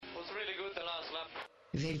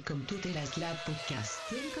Welcome to the Last Lap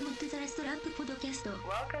Podcast. Welcome to the Last Lap Podcast.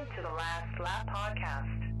 Welcome to the Last Lap Podcast.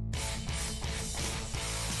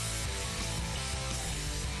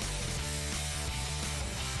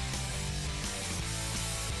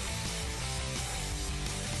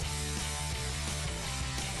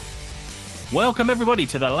 Welcome everybody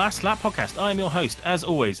to the Last Lap Podcast. I am your host, as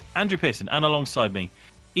always, Andrew Pearson, and alongside me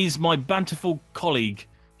is my banterful colleague,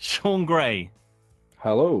 Sean Gray.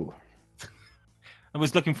 Hello. I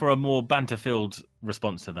was looking for a more banter-filled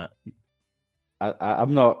response to that.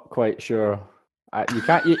 I'm not quite sure. You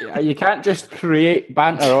can't just create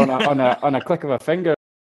banter on a click of a finger. It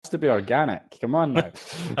has to be organic. Come on now.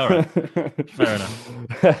 All right, fair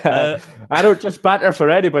enough. I don't just banter for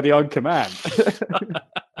anybody on command.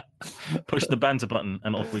 Push the banter button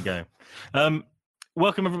and off we go.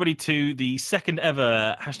 Welcome everybody to the second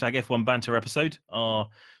ever #F1 Banter episode, our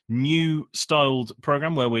new styled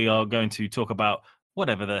program where we are going to talk about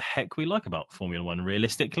whatever the heck we like about Formula One,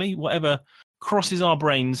 realistically, whatever crosses our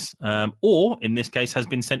brains, or in this case has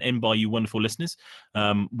been sent in by you wonderful listeners.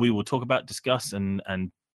 We will talk about, discuss, and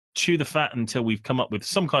chew the fat until we've come up with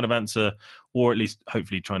some kind of answer, or at least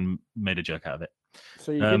hopefully try and make a joke out of it.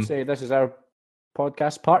 So you could say this is our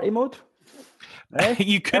podcast party mode? Eh?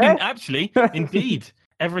 You couldn't actually, indeed.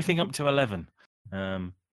 Everything up to 11.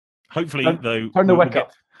 Hopefully, though, turn the wick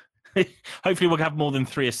up. Hopefully, we'll have more than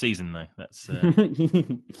 3 a season, though. That's.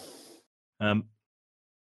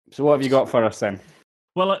 So, what have you got for us then?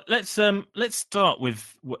 Well, let's start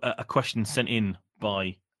with a question sent in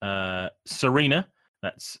by Serena.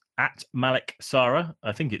 That's at Malik Sarah.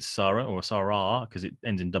 I think it's Sarah or Sarah because it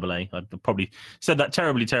ends in AA. I probably said that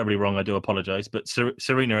terribly wrong. I do apologise. But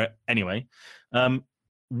Serena, anyway.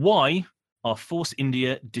 Why are Force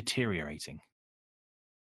India deteriorating?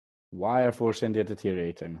 Why are Force India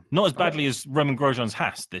deteriorating? Not as badly as Roman Grosjean's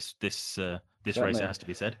Haas this race, it has to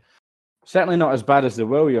be said. Certainly not as bad as the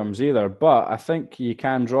Williams either, but I think you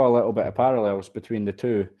can draw a little bit of parallels between the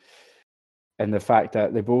two in the fact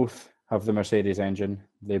that they both have the Mercedes engine.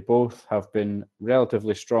 They both have been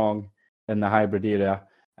relatively strong in the hybrid era,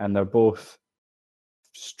 and they're both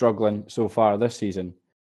struggling so far this season.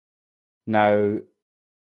 Now,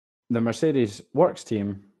 the Mercedes Works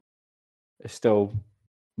team is still,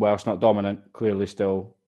 well, it's not dominant, clearly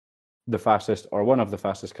still the fastest or one of the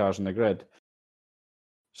fastest cars in the grid.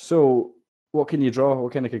 So what can you draw?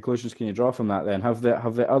 What kind of conclusions can you draw from that then? Have the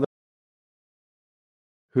other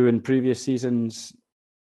who in previous seasons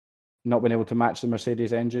not been able to match the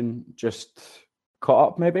Mercedes engine just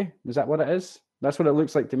caught up maybe? Is that what it is? That's what it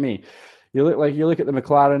looks like to me. You look at the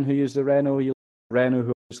McLaren who used the Renault, you look at Renault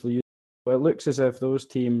who obviously used it. Well, it looks as if those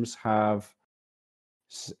teams now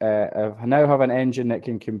have an engine that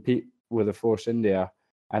can compete with the Force India,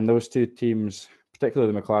 and those two teams,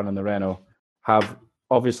 particularly the McLaren and the Renault, have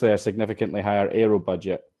obviously a significantly higher aero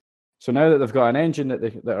budget. So now that they've got an engine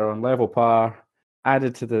that are on level par,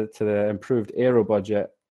 added to the improved aero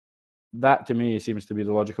budget, that to me seems to be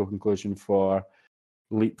the logical conclusion for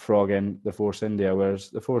leapfrogging the Force India.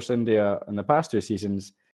 Whereas the Force India in the past 2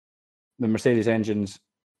 seasons, the Mercedes engines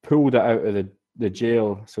pulled it out of the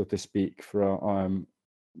jail, so to speak, from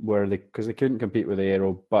because they couldn't compete with the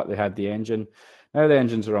aero, but they had the engine. Now the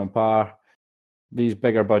engines are on par. These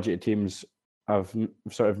bigger budget teams have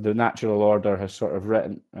sort of the natural order has sort of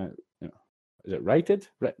written. Is it righted?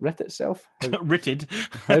 Writ itself? Writted.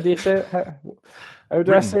 How do you say it? How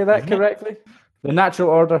do I say that correctly? The natural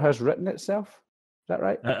order has written itself. Is that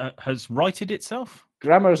right? Has righted itself?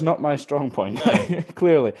 Grammar is not my strong point,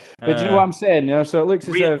 clearly. But you know what I'm saying? So it looks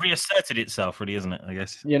as if reasserted itself, really, isn't it? I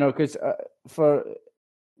guess. Because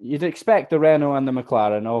you'd expect the Renault and the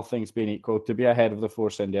McLaren, all things being equal, to be ahead of the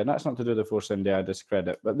Force India. And that's not to do the Force India, I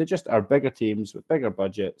discredit, but they just are bigger teams with bigger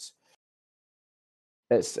budgets.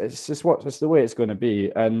 It's the way it's going to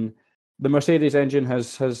be. And the Mercedes engine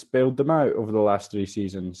has bailed them out over the last 3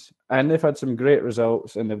 seasons. And they've had some great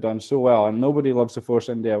results and they've done so well. And nobody loves the Force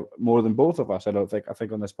India more than both of us, I don't think. I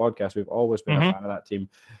think on this podcast, we've always been a fan of that team.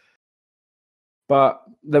 But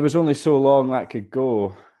there was only so long that could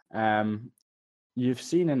go. You've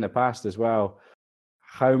seen in the past as well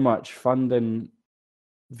how much funding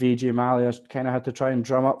Vijay Mallya kind of had to try and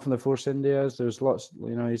drum up from the Force Indias. There's lots,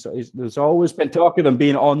 there's always been talk of them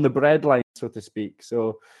being on the breadline, so to speak.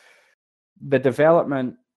 So the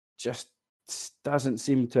development just doesn't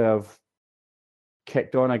seem to have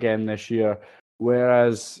kicked on again this year.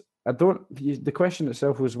 Whereas the question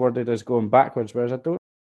itself was worded as going backwards, whereas I don't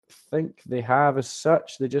think they have as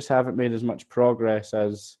such. They just haven't made as much progress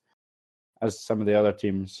as some of the other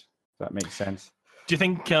teams. If that makes sense. Do you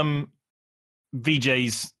think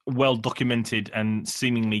Vijay's well documented and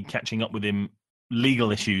seemingly catching up with him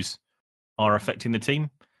legal issues are affecting the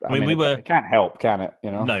team. I mean, it can't help, can it?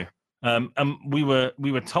 No. And we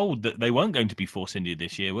were told that they weren't going to be Force India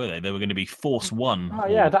this year, were they? They were going to be Force One. Oh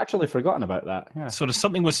yeah, I'd actually forgotten about that. Yeah. Sort of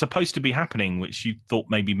something was supposed to be happening, which you thought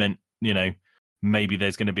maybe meant, maybe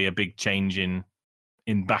there's going to be a big change in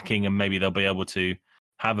backing, and maybe they'll be able to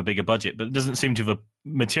have a bigger budget. But it doesn't seem to have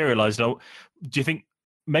materialized. Do you think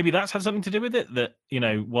maybe that's had something to do with it? That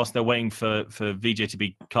whilst they're waiting for VJ to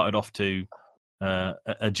be carted off to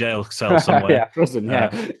a jail cell somewhere, yeah, prison, yeah,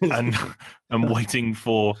 and waiting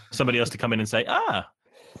for somebody else to come in and say, a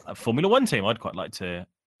Formula One team, I'd quite like to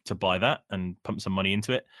buy that and pump some money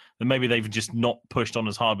into it. Then maybe they've just not pushed on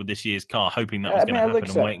as hard with this year's car, hoping that was going to happen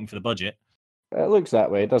and waiting for the budget. It looks that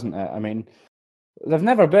way, doesn't it? I mean, they've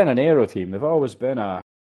never been an aero team. They've always been a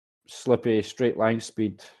slippy, straight line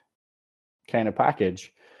speed kind of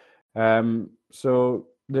package. So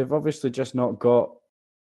they've obviously just not got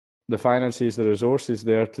the finances, the resources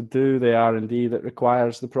there to do the R&D that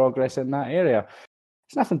requires the progress in that area.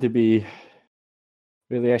 It's nothing to be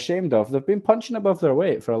really ashamed of. They've been punching above their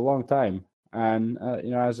weight for a long time. And,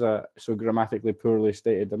 as so grammatically poorly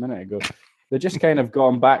stated a minute ago, they've just kind of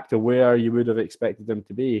gone back to where you would have expected them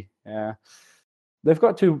to be. They've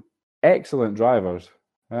got two excellent drivers.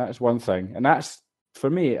 That's one thing. And that's, for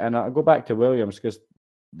me, and I'll go back to Williams, because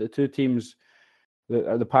the two teams,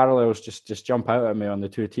 the parallels just jump out at me on the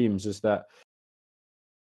two teams, is that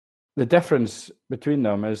the difference between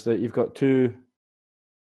them is that you've got two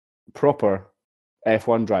proper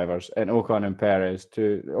F1 drivers in Ocon and Perez.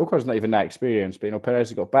 Ocon's not even that experienced, but Perez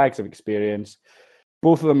has got bags of experience.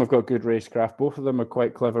 Both of them have got good racecraft. Both of them are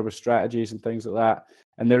quite clever with strategies and things like that.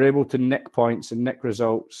 And they're able to nick points and nick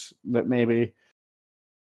results that maybe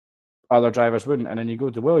other drivers wouldn't. And then you go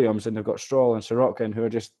to Williams and they've got Stroll and Sorokin, who are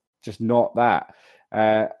just not that.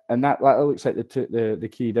 And that looks like the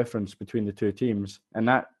key difference between the two teams. And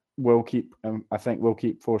that will keep, I think, will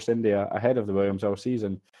keep Force India ahead of the Williams all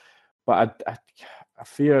season. But I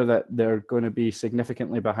fear that they're going to be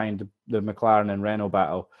significantly behind the McLaren and Renault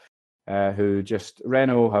battle.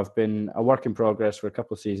 Renault have been a work in progress for a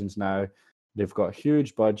couple of seasons now. They've got a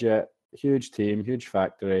huge budget, huge team, huge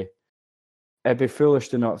factory. It'd be foolish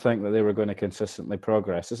to not think that they were going to consistently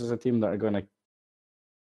progress. This is a team that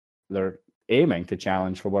they're aiming to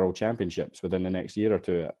challenge for world championships within the next year or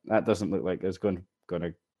two. That doesn't look like it's going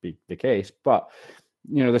to be the case. But,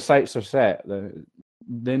 the sights are set.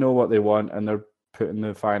 They know what they want, and they're putting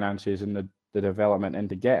the finances and the development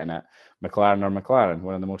into getting it. McLaren,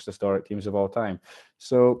 one of the most historic teams of all time.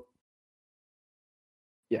 So,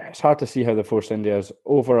 yeah, it's hard to see how the Force Indias,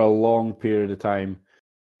 over a long period of time,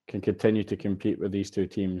 can continue to compete with these two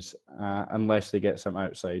teams unless they get some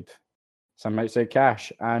outside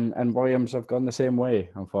cash. And Williams have gone the same way,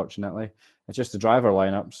 unfortunately. It's just the driver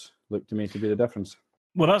lineups look to me to be the difference.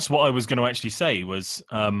 Well, that's what I was going to actually say was,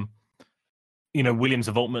 Williams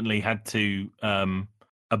have ultimately had to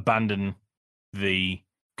abandon the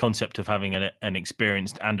concept of having an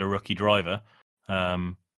experienced and a rookie driver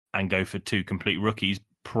and go for two complete rookies,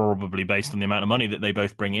 probably based on the amount of money that they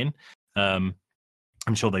both bring in.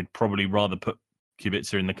 I'm sure they'd probably rather put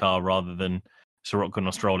Kubica in the car rather than Sorokin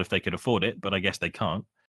or Stroll if they could afford it, but I guess they can't.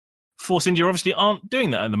 Force India obviously aren't doing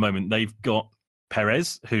that at the moment. They've got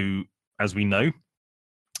Perez, who, as we know,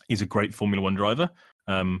 is a great Formula One driver.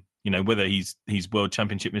 Whether he's world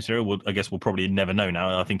championship material, I guess we'll probably never know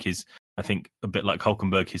now. I think a bit like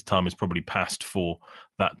Hulkenberg, his time is probably passed for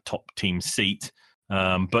that top team seat.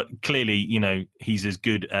 But clearly, he's as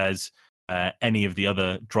good as any of the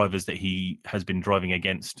other drivers that he has been driving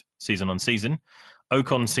against season on season.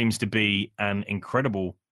 Ocon seems to be an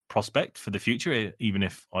incredible prospect for the future, even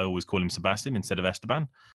if I always call him Sebastian instead of Esteban.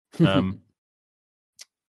 But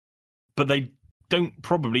they don't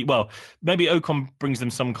probably... Well, maybe Ocon brings them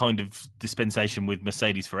some kind of dispensation with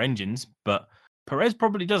Mercedes for engines, but Perez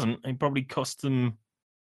probably doesn't. It probably costs them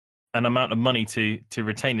an amount of money to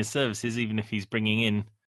retain his services, even if he's bringing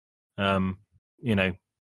in,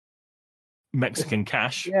 Mexican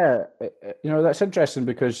cash. Yeah, that's interesting,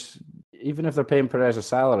 because even if they're paying Perez a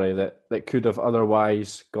salary that could have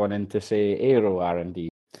otherwise gone into, say, aero R&D,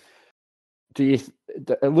 it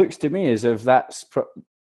looks to me as if that's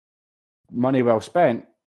money well spent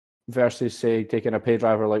versus, say, taking a pay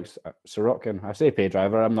driver like Sorokin. I say pay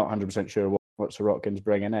driver, I'm not 100% sure what Sorokin's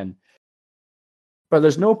bringing in. But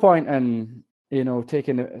there's no point in,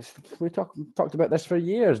 taking... We talked about this for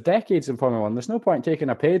years, decades in Formula One. There's no point taking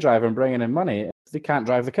a pay driver and bringing in money if they can't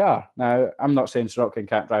drive the car. Now, I'm not saying Sorokin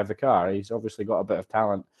can't drive the car. He's obviously got a bit of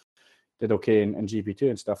talent, did okay in GP2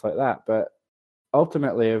 and stuff like that. But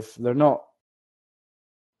ultimately, if they're not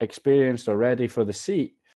experienced or ready for the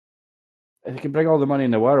seat, They can bring all the money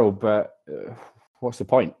in the world, but what's the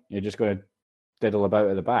point? You're just going to diddle about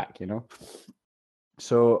at the back, you know?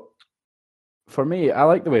 So for me, I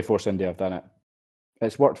like the way Force India have done it.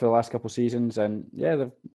 It's worked for the last couple of seasons, and yeah,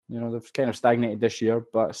 they've kind of stagnated this year,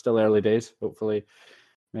 but still early days. Hopefully,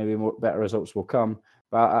 maybe better results will come.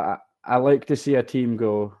 But I like to see a team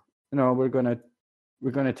go, we're going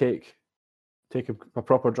to take a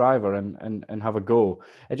proper driver and have a go.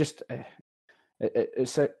 It just it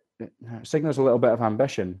signals a little bit of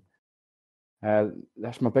ambition.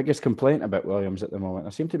 That's my biggest complaint about Williams at the moment. I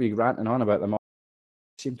seem to be ranting on about them.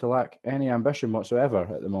 Seem to lack any ambition whatsoever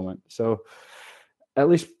at the moment. So at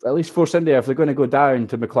least Force India, if they're going to go down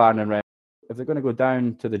to McLaren and Renault, if they're going to go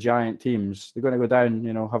down to the giant teams, they're going to go down,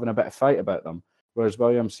 having a bit of fight about them. Whereas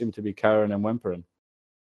Williams seem to be cowering and whimpering.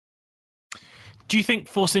 Do you think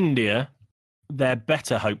Force India, their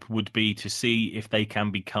better hope would be to see if they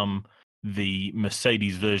can become the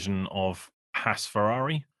Mercedes version of Haas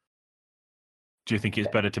Ferrari? Do you think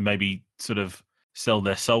it's better to maybe sort of sell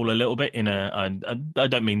their soul a little bit I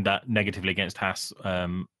don't mean that negatively against Haas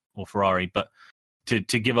or Ferrari, but to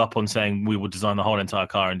give up on saying we will design the whole entire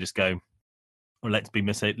car and just go, well, let's be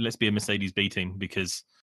a Mercedes B team, because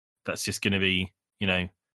that's just going to be,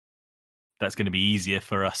 that's going to be easier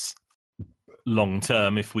for us long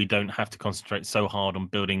term if we don't have to concentrate so hard on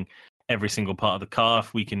building every single part of the car.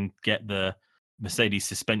 If we can get the Mercedes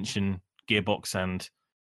suspension, gearbox and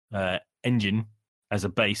engine as a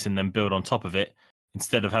base and then build on top of it,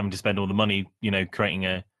 instead of having to spend all the money, creating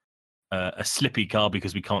a slippy car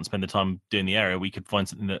because we can't spend the time doing the aero, we could find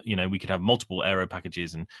something that, we could have multiple aero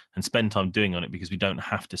packages and spend time doing on it, because we don't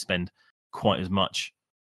have to spend quite as much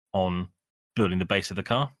on building the base of the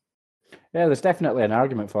car. Yeah, there's definitely an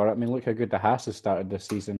argument for it. I mean, look how good the Haas has started this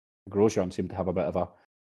season. Grosjean seemed to have a bit of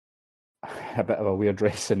a weird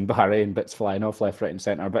race in Bahrain, bits flying off left, right, and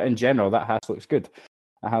centre. But in general, that Haas looks good.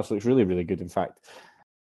 That Haas looks really, really good, in fact.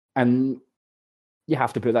 And you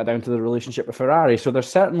have to put that down to the relationship with Ferrari. So there's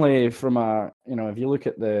certainly, from if you look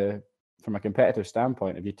at from a competitive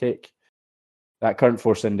standpoint, if you take that current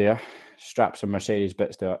Force India, strap some Mercedes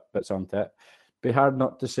bits onto it, be hard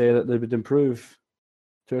not to say that they would improve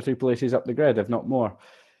 2 or 3 places up the grid, if not more.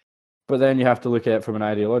 But then you have to look at it from an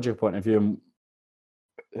ideological point of view.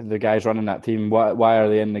 The guys running that team, why are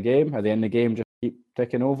they in the game? Are they in the game just keep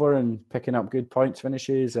ticking over and picking up good points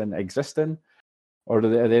finishes and existing? Or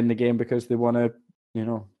are they in the game because they want to,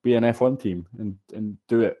 be an F1 team and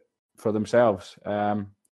do it for themselves?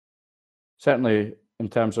 Certainly in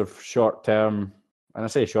terms of short term, and I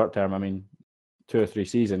say short term, I mean 2 or 3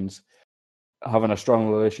 seasons, having a strong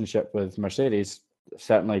relationship with Mercedes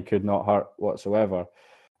certainly could not hurt whatsoever.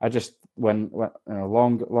 I just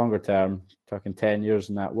longer term, talking 10 years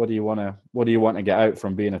and that, what do you want to get out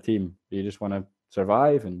from being a team? Do you just want to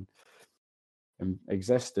survive and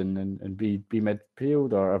exist and be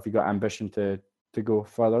midfield, or have you got ambition to go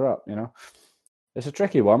further up? It's a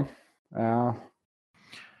tricky one.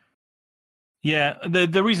 Yeah,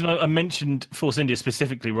 the reason I mentioned Force India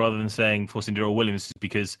specifically rather than saying Force India or Williams is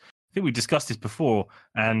because I think we discussed this before,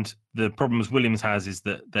 and the problems Williams has is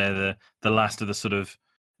that they're the last of the sort of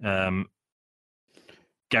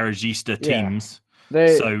garagista teams.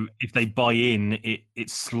 So if they buy in, it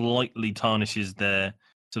slightly tarnishes their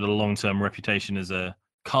sort of long-term reputation as a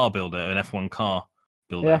car builder, an F1 car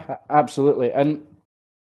builder. Yeah, absolutely. And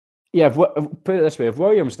yeah, put it this way, if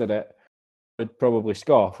Williams did it, I would probably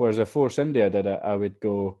scoff. Whereas if Force India did it, I would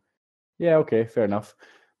go, yeah, okay, fair enough.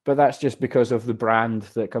 But that's just because of the brand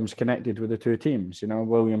that comes connected with the 2 teams.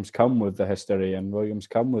 Williams come with the history and Williams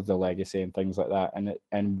come with the legacy and things like that.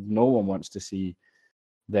 And no one wants to see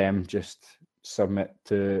them just submit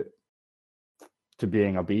to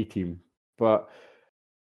being a B team. But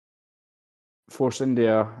Force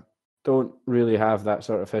India don't really have that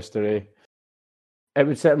sort of history. It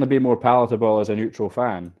would certainly be more palatable as a neutral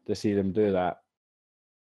fan to see them do that.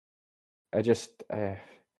 I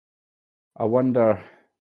wonder.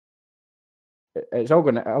 It's all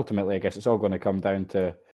going to ultimately, I guess, it's all going to come down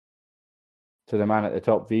to the man at the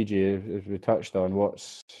top, VG, as we touched on.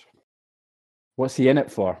 What's he in it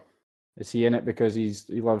for? Is he in it because he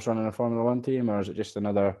loves running a Formula One team, or is it just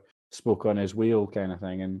another spoke on his wheel kind of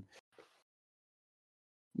thing? And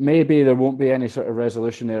maybe there won't be any sort of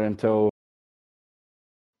resolution there until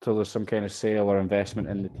there's some kind of sale or investment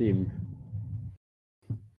in the team.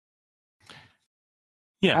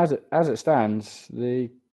 Yeah. As it stands,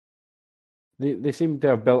 they seem to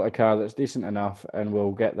have built a car that's decent enough and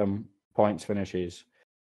will get them points finishes.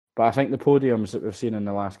 But I think the podiums that we've seen in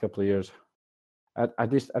the last couple of years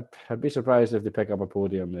I'd be surprised if they pick up a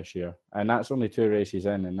podium this year, and that's only 2 races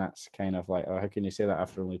in, and that's kind of like, oh, how can you say that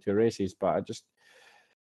after only 2 races? But I just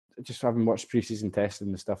having watched preseason testing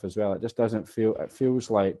and stuff as well, it just doesn't feel. It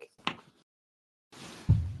feels like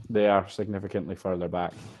they are significantly further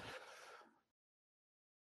back.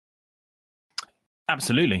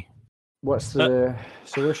 Absolutely. What's the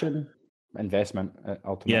solution? Investment,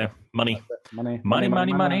 ultimately. Yeah, money.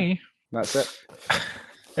 Money. That's it.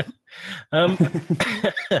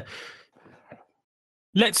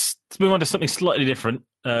 Let's move on to something slightly different.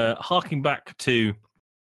 Harking back to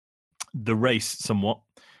the race somewhat,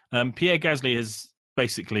 Pierre Gasly has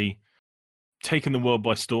basically taken the world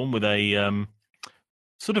by storm with a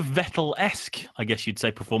sort of Vettel-esque, I guess you'd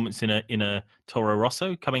say, performance in a Toro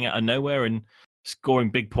Rosso, coming out of nowhere and scoring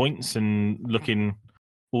big points and looking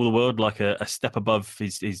all the world like a step above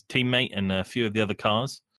his teammate and a few of the other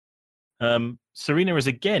cars. Serena has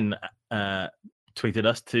again tweeted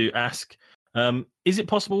us to ask, is it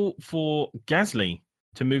possible for Gasly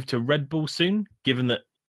to move to Red Bull soon, given that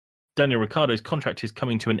Daniel Ricciardo's contract is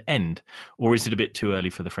coming to an end, or is it a bit too early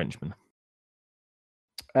for the Frenchman?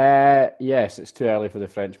 Yes, it's too early for the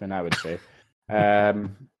Frenchman, I would say.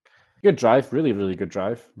 Good drive, really, really good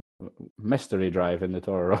drive. Mystery drive in the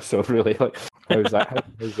Toro Rosso, really. Like, how's that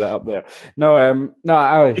up there? No,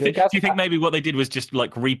 no. Do you think maybe what they did was just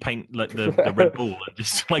like repaint like the Red Bull and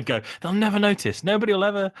just like go? They'll never notice. Nobody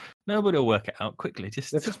will work it out quickly.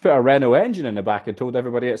 They've just put a Renault engine in the back and told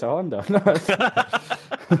everybody it's a Honda.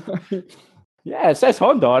 Yeah, it says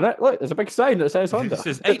Honda on it. Look, there's a big sign that says Honda. It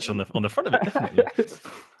says H on the front of it, definitely.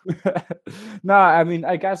 No, I mean,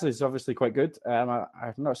 Gasly's obviously quite good.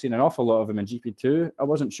 I've not seen an awful lot of him in GP2. I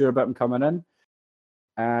wasn't sure about him coming in.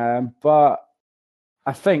 But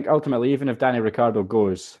I think ultimately, even if Danny Ricciardo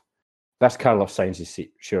goes, that's Carlos Sainz's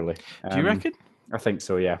seat, surely. Do you reckon? I think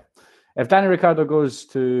so, yeah. If Danny Ricciardo goes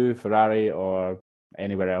to Ferrari or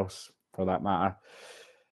anywhere else, for that matter,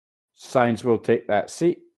 Sainz will take that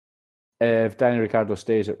seat. If Danny Ricciardo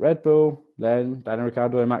stays at Red Bull, then Danny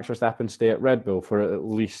Ricciardo and Max Verstappen stay at Red Bull for at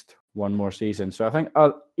least one more season. So I think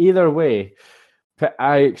either way,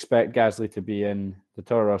 I expect Gasly to be in the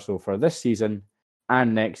Toro Rosso for this season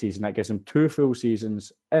and next season. That gives him 2 full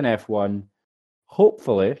seasons in F1,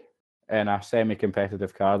 hopefully in a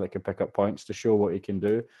semi-competitive car that can pick up points to show what he can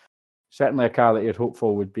do. Certainly a car that you'd hope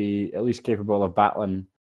for would be at least capable of battling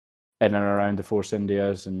in and around the Force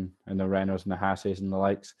Indias and the Renaults and the Hasses and the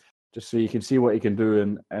likes, just so you can see what he can do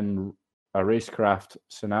in a racecraft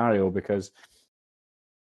scenario, because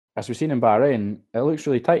as we've seen in Bahrain, it looks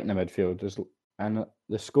really tight in the midfield. And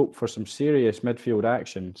the scope for some serious midfield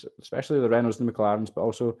action, especially the Renaults and the McLarens, but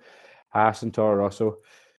also Haas and Toro Rosso.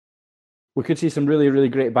 We could see some really, really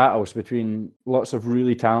great battles between lots of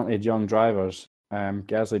really talented young drivers,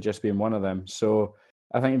 Gasly just being one of them. So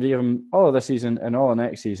I think if you give him all of this season and all of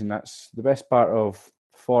next season, that's the best part of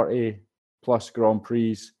 40-plus Grand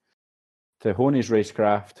Prix to hone his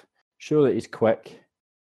racecraft, show that he's quick,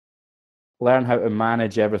 learn how to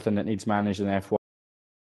manage everything that needs managed in F1.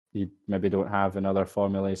 You maybe don't have in other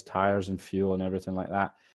formulas, tires and fuel and everything like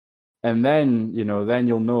that. And then, then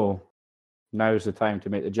you'll know now's the time to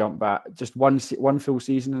make the jump back. Just one full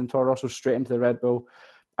season in Toro Rosso straight into the Red Bull.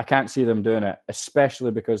 I can't see them doing it, especially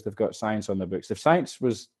because they've got Sainz on the books. If Sainz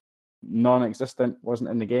was non-existent, wasn't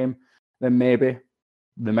in the game, then maybe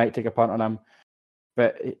they might take a punt on him.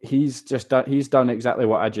 But he's done exactly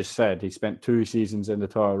what I just said. He spent 2 seasons in the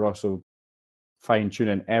Toro Rosso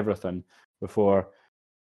fine-tuning everything before.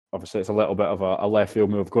 Obviously, it's a little bit of a left field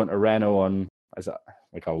move going to Renault on, is it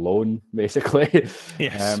like a loan, basically?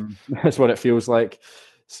 Yes. That's what it feels like.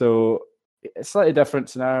 So it's a slightly different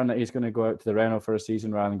scenario in that he's going to go out to the Renault for a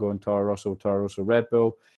season rather than going Toro Rosso, Red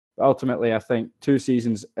Bull. But ultimately, I think 2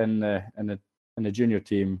 seasons in the junior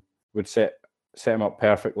team would set him up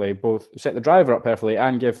perfectly, both set the driver up perfectly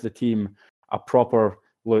and give the team a proper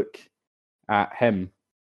look at him,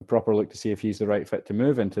 a proper look to see if he's the right fit to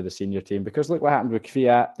move into the senior team. Because look what happened with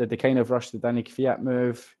Kvyat. Did they kind of rush the Danny Kvyat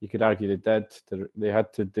move? You could argue they did. They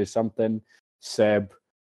had to do something. Seb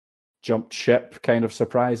jumped ship kind of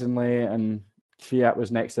surprisingly, and Kvyat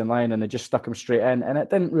was next in line, and they just stuck him straight in. And it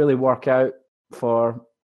didn't really work out for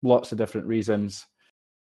lots of different reasons.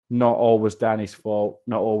 Not always Danny's fault,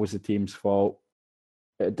 not always the team's fault.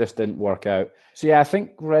 It just didn't work out. So yeah, I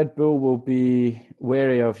think Red Bull will be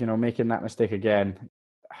wary of, making that mistake again.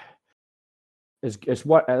 It's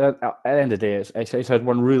what at the end of the day, it's had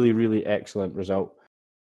one really, really excellent result.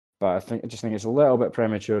 But I just think it's a little bit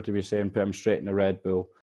premature to be saying put him straight in the Red Bull,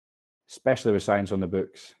 especially with Sainz on the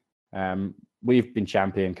books. We've been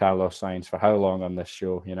championing Carlos Sainz for how long on this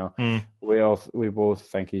show? We both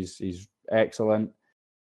think he's excellent.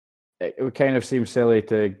 It would kind of seem silly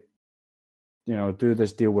to, do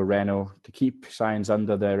this deal with Renault to keep Sainz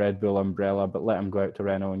under the Red Bull umbrella, but let him go out to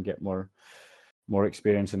Renault and get more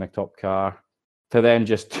experience in a top car, to then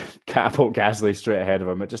just catapult Gasly straight ahead of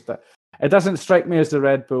him. It doesn't strike me as the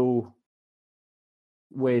Red Bull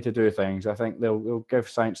way to do things. I think they'll give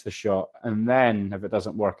Sainz the shot, and then if it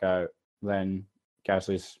doesn't work out, then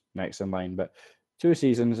Gasly's next in line. But 2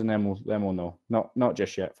 seasons, and then we'll know. Not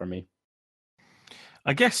just yet for me.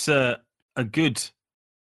 I guess a good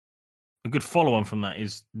follow on from that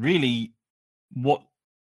is really what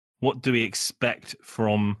do we expect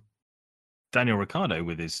from Daniel Ricciardo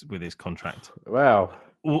with his contract? Well,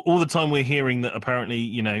 all the time we're hearing that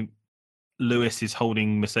apparently Lewis is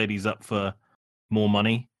holding Mercedes up for more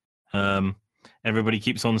money. Everybody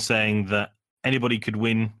keeps on saying that anybody could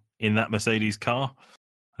win in that Mercedes car.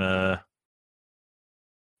 Do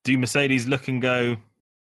Mercedes look and go,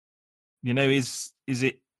 is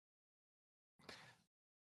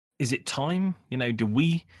it time? Do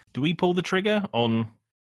we pull the trigger on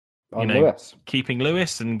Lewis, keeping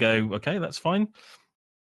Lewis and go, okay, that's fine.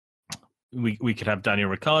 We could have Daniel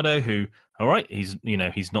Ricciardo, who, all right, he's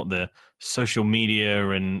not the social media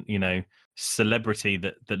and celebrity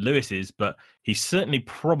that Lewis is, but he's certainly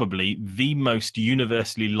probably the most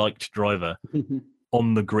universally liked driver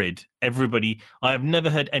on the grid. I have never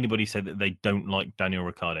heard anybody say that they don't like Daniel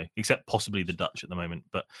Ricciardo, except possibly the Dutch at the moment.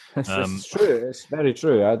 But it's true. It's very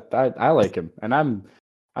true. I like him, and I'm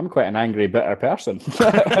quite an angry, bitter person.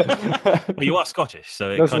 Well, you are Scottish,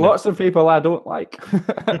 so there's lots of people I don't like,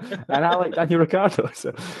 and I like Daniel Ricciardo.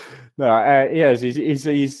 So no,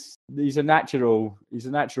 he's a natural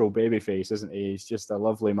baby face, isn't he? He's just a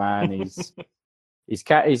lovely man. He's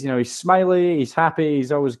smiley, he's happy,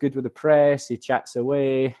 he's always good with the press, he chats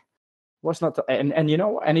away. What's not to, and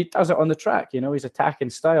he does it on the track. His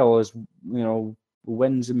attacking style is,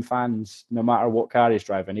 wins him fans no matter what car he's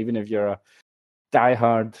driving, even if you're a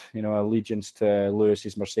diehard, allegiance to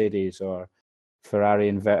Lewis's Mercedes or Ferrari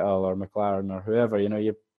and Vettel or McLaren or whoever,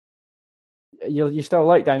 you still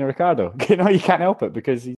like Daniel Ricciardo. You can't help it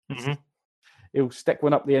because he'll stick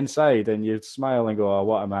one up the inside and you smile and go, oh,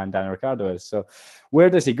 what a man Daniel Ricciardo is. So where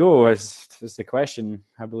does he go is the question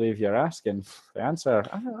I believe you're asking. The answer,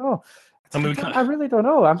 I don't know. I really don't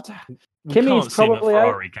know. Kimmy's probably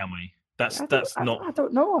Ferrari, can we? That's not. I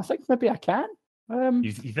don't know. I think maybe I can.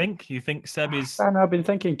 You think Seb is? I've been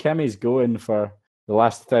thinking Kimmy's going for the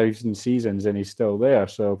last 1,000 seasons and he's still there.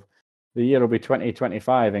 So the year will be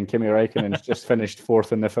 2025 and Kimi Räikkönen's just finished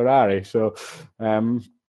 4th in the Ferrari. So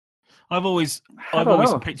I've always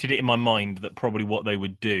pictured it in my mind that probably what they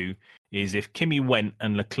would do is if Kimi went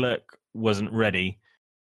and Leclerc wasn't ready,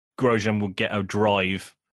 Grosjean would get a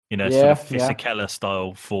drive in a sort of Fisichella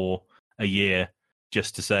style for a year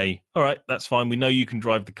just to say, all right, that's fine. We know you can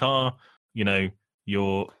drive the car. You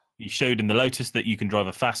showed in the Lotus that you can drive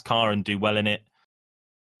a fast car and do well in it.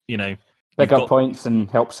 Pick up points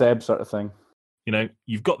and help Seb sort of thing.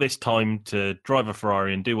 You've got this time to drive a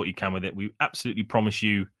Ferrari and do what you can with it. We absolutely promise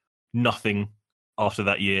you nothing after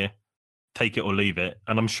that year. Take it or leave it.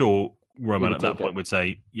 And I'm sure Roman at that point would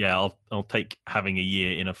say, yeah, I'll take having a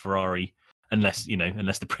year in a Ferrari unless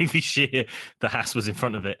the previous year the Haas was in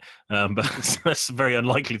front of it. But that's very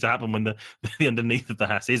unlikely to happen when the underneath of the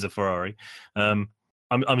Haas is a Ferrari. I'm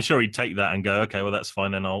sure he'd take that and go, okay, well, that's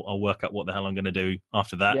fine. And I'll work out what the hell I'm going to do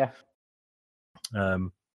after that. Yeah.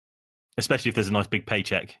 Especially if there's a nice big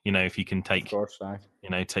paycheck, if you can take, of course,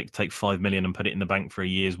 take 5 million and put it in the bank for a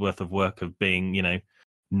year's worth of work of being,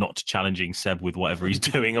 not challenging Seb with whatever he's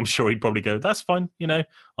doing. I'm sure he'd probably go, that's fine.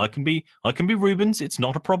 I can be Rubens. It's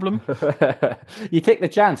not a problem. You take the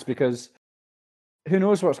chance because who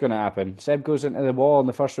knows what's going to happen. Seb goes into the wall and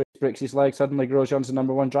the first race breaks his leg. Suddenly Grosjean's the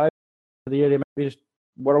number 1 driver of the year. He might be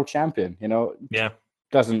world champion, Yeah.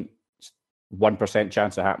 Doesn't 1%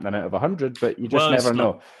 chance of happening out of 100, but you just never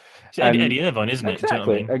know. It's Eddie Irvine, isn't it? Exactly.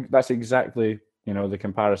 Do you know what I mean? That's exactly, the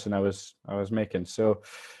comparison I was making. So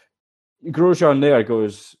Grosjean there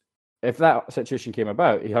goes, if that situation came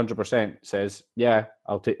about, he 100% says, yeah,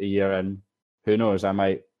 I'll take the year and who knows, I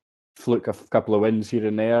might fluke a couple of wins here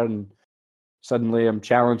and there and suddenly I'm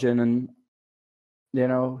challenging and,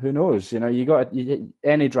 who knows?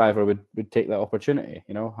 Any driver would take that opportunity,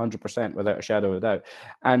 100% without a shadow of a doubt.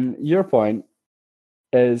 And your point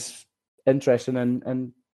is interesting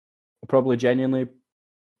and probably genuinely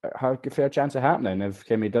a fair chance of happening. If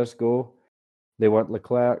Kimi does go, they want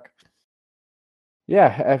Leclerc.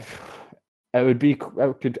 Yeah, I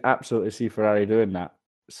could absolutely see Ferrari doing that.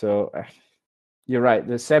 So you're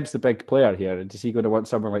right. Seb's the big player here. And is he going to want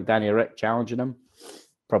someone like Danny Rick challenging him?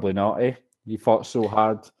 Probably not, eh? He fought so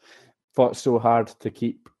hard fought so hard to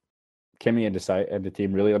keep Kimi in the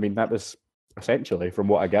team. Really, I mean, that was essentially, from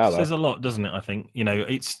what I gather, Says a lot, doesn't it? I think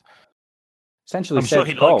it's. essentially. I'm sure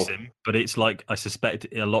he Seb's call. likes him, but it's like I suspect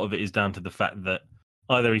a lot of it is down to the fact that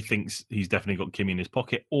either he thinks he's definitely got Kimi in his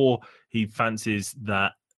pocket, or he fancies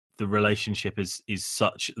that the relationship is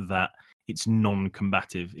such that it's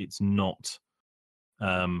non-combative. It's not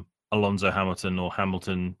Alonso Hamilton or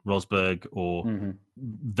Hamilton Rosberg or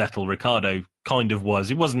Vettel Ricardo kind of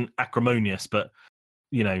was. It wasn't acrimonious, but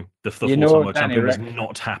the four-time world champion was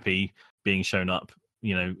not happy being shown up.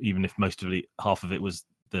 Even if half of it was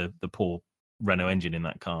the poor Renault engine in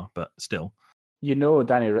that car, but still.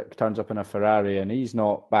 Danny Rick turns up in a Ferrari and he's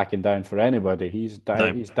not backing down for anybody. He's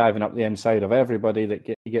diving up the inside of everybody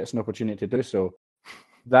that he gets an opportunity to do so.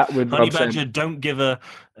 That would Honey Badger, don't give a,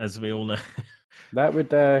 as we all know. That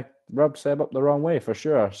would rub Seb up the wrong way for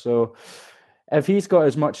sure. So if he's got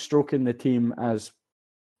as much stroke in the team as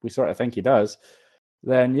we sort of think he does,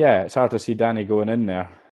 then yeah, it's hard to see Danny going in there.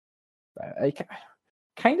 It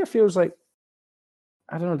kind of feels like,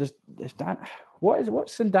 I don't know, does Dan,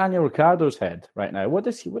 what's in Daniel Ricciardo's head right now? What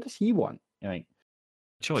does he want? You think?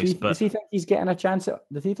 Choice, does he think he's getting a chance?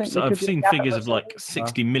 Does he think? So I've seen figures of like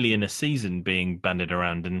 60 million a season being banded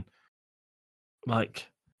around, and like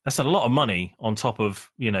that's a lot of money on top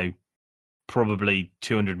of probably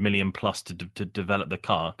 200 million plus to develop the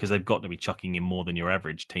car, because they've got to be chucking in more than your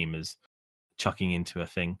average team is chucking into a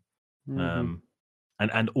thing,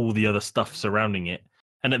 and all the other stuff surrounding it.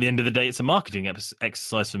 And at the end of the day, it's a marketing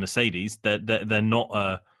exercise for Mercedes. They're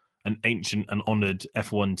not an ancient and honoured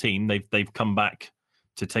F1 team. They've come back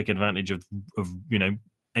to take advantage of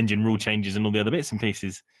engine rule changes and all the other bits and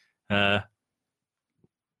pieces. Can't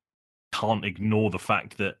ignore the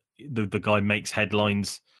fact that the guy makes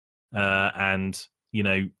headlines and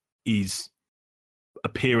is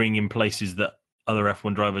appearing in places that other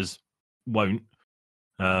F1 drivers won't.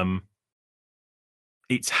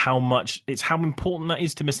 It's how important that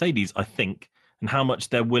is to Mercedes, I think, and how much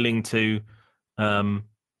they're willing to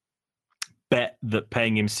bet that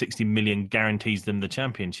paying him 60 million guarantees them the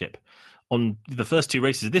championship. On the first two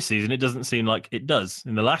races this season, it doesn't seem like it does.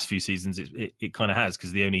 In the last few seasons, it kind of has,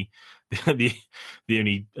 because the only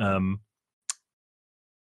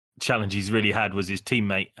challenge he's really had was his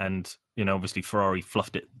teammate, and obviously Ferrari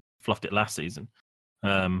fluffed it last season.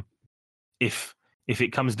 If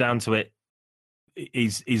it comes down to it,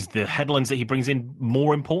 is the headlines that he brings in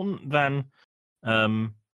more important than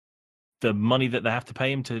the money that they have to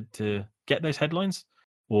pay him to get those headlines?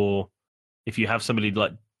 Or if you have somebody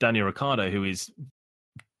like Daniel Ricciardo, who is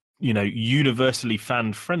universally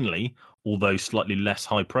fan friendly, although slightly less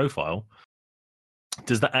high profile,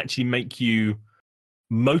 does that actually make you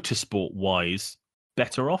motorsport wise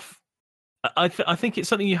better off? I think it's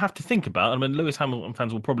something you have to think about. I mean, Lewis Hamilton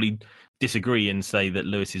fans will probably disagree and say that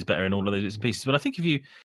Lewis is better in all of those bits and pieces. But I think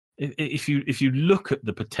if you look at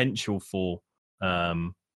the potential for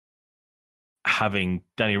having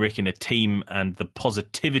Danny Rick in a team and the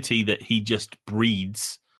positivity that he just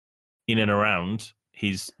breeds in and around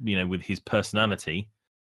his, with his personality,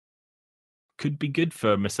 could be good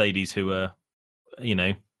for Mercedes, who are,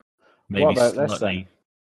 maybe what about slightly. This then?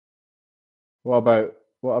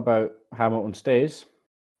 What about Hamilton stays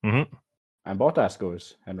and Bottas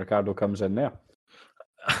goes and Ricciardo comes in there?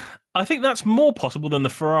 I think that's more possible than the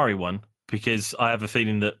Ferrari one, because I have a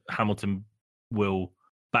feeling that Hamilton will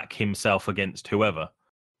back himself against whoever.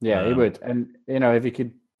 Yeah, he would. And, if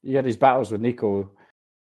he had his battles with Nico,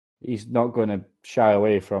 he's not going to shy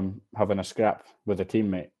away from having a scrap with a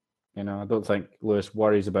teammate. I don't think Lewis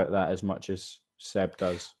worries about that as much as Seb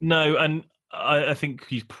does. No, and I think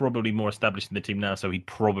he's probably more established in the team now, so he'd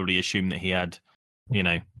probably assume that he had,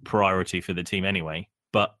 priority for the team anyway.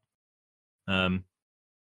 But if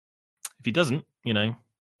he doesn't,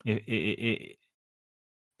 it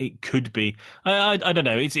could be. I don't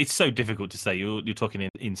know. It's so difficult to say. You're talking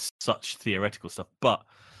in such theoretical stuff, but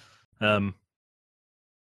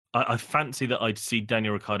I fancy that I'd see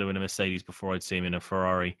Daniel Ricciardo in a Mercedes before I'd see him in a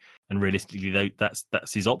Ferrari, and realistically,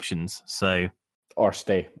 that's his options. So or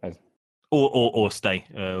stay. Or stay,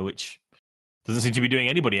 which doesn't seem to be doing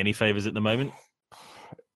anybody any favours at the moment.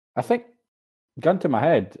 I think, gun to my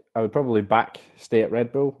head, I would probably stay at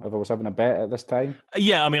Red Bull if I was having a bet at this time.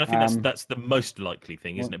 Yeah, I mean, I think that's the most likely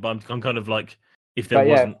thing, isn't it? But I'm kind of like, if there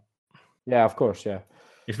wasn't... Yeah, of course, yeah.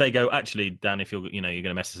 If they go, actually, Dan, if you're going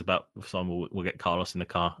to mess us about, we'll get Carlos in the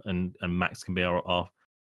car, and Max can be our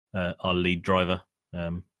lead driver.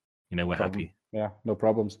 We're happy. Yeah, no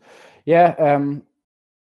problems. Yeah,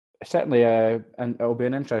 certainly, and it'll be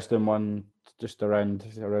an interesting one just around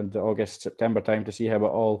the August, September time to see how it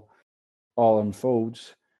all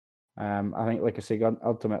unfolds. I think, like I say,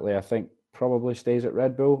 ultimately, I think probably stays at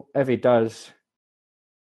Red Bull. If he does,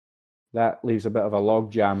 that leaves a bit of a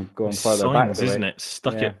logjam going further back. Sainz, isn't it?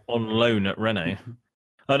 Stuck it on loan at Renault.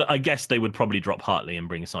 I guess they would probably drop Hartley and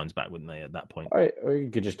bring Sainz back, wouldn't they, at that point? Or you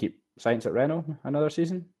could just keep Sainz at Renault another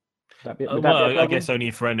season. Would that be a I guess only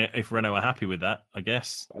if Renault are happy with that, I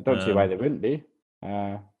guess. I don't see why they wouldn't be.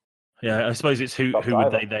 Yeah, I suppose it's who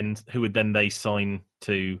would then they sign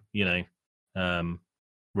to,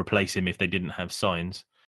 replace him if they didn't have Sainz.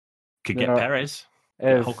 Could get Perez.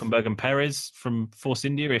 Hulkenberg and Perez from Force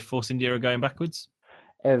India if Force India are going backwards.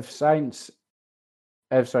 If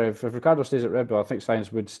Ricciardo stays at Red Bull, I think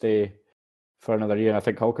Sainz would stay for another year, and I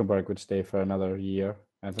think Hulkenberg would stay for another year.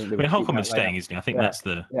 Hulkenberg's staying, isn't he? I think that's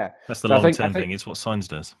the long-term thing. It's what Sainz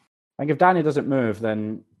does. I think if Danny doesn't move,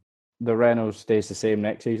 then the Renault stays the same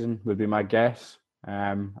next season, would be my guess.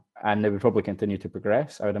 And they would probably continue to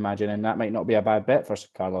progress, I would imagine, and that might not be a bad bet for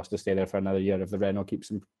Carlos to stay there for another year if the Renault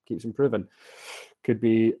keeps improving. Could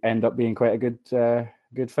end up being quite a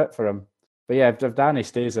good fit for him. But yeah, if Danny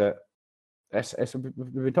stays at,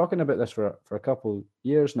 we've been talking about this for a couple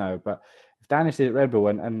years now, but if Danny stays at Red Bull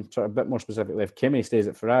and sort of a bit more specifically, if Kimi stays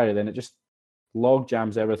at Ferrari, then it just log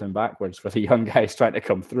jams everything backwards for the young guys trying to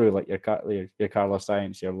come through, like your Carlos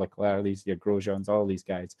Sainz, your Leclerc, your Grosjeans, all these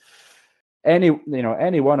guys. Any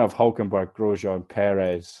one of Hulkenberg, Grosjean,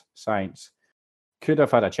 Perez, Sainz could have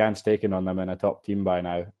had a chance taken on them in a top team by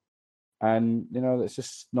now, and it's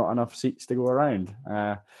just not enough seats to go around,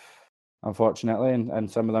 unfortunately. And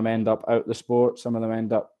some of them end up out the sport, some of them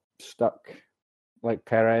end up stuck, like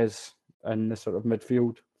Perez, in the sort of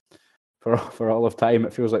midfield for all of time.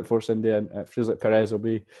 It feels like Force India, and it feels like Perez will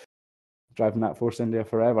be driving that Force India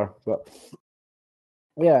forever. But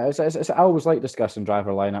yeah, it's I always like discussing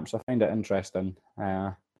driver lineups. I find it interesting.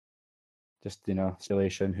 Just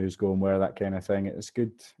selection, who's going where, that kind of thing. It's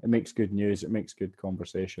good. It makes good news. It makes good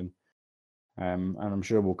conversation. And I'm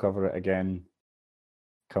sure we'll cover it again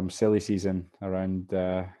come silly season around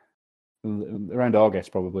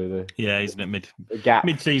August, probably. Isn't it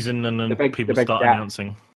mid-season, and then people start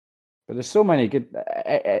announcing. But there's so many good.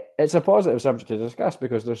 It's a positive subject to discuss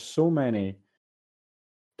because there's so many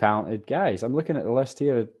talented guys. I'm looking at the list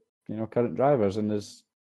here, current drivers, and there's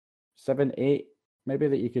 7, 8 maybe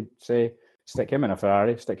that you could say stick him in a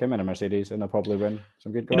Ferrari, stick him in a Mercedes, and they'll probably win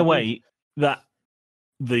some good. In a way, that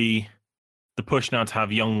the push now to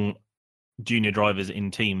have young junior drivers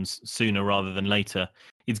in teams sooner rather than later,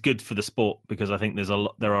 it's good for the sport, because I think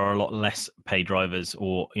there are a lot less paid drivers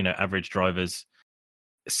or average drivers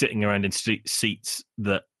sitting around in seats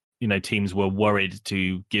that teams were worried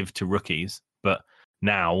to give to rookies. But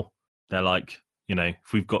now they're like,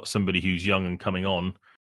 if we've got somebody who's young and coming on,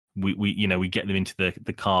 we get them into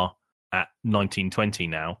the car at 19, 20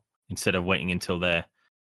 now, instead of waiting until they're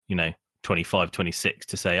 25, 26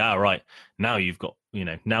 to say, right, now you've got,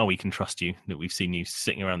 now we can trust you, that we've seen you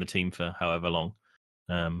sitting around the team for however long.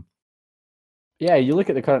 Yeah, you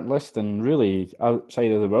look at the current list, and really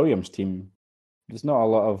outside of the Williams team, there's not a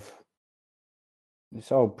lot of.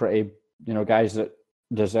 It's all pretty, guys that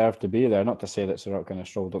deserve to be there. Not to say that Sorokin and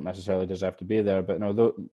Stroll don't necessarily deserve to be there, but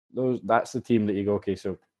that's the team that you go, okay,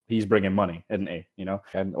 so he's bringing money, isn't he?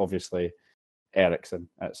 And obviously Ericsson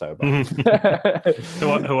at Sauber,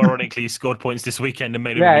 who ironically scored points this weekend and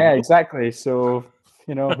made it. Yeah, exactly. So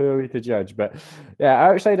who are we to judge? But yeah,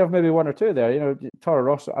 outside of maybe one or two there, Toro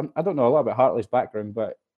Rosso. I don't know a lot about Hartley's background,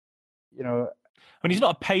 but he's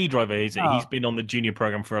not a pay driver, is he? No. He's been on the junior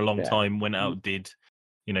program for a long time. Went out, did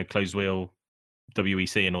closed wheel,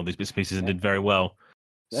 WEC, and all these bits and pieces, and did very well.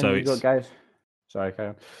 So it's guys. Sorry, carry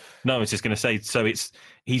on. No, I was just going to say. So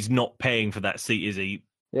he's not paying for that seat, is he?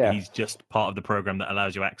 Yeah. He's just part of the program that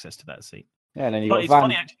allows you access to that seat. Yeah, and then it's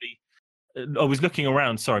funny actually. I was looking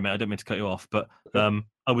around. Sorry, mate, I don't mean to cut you off, but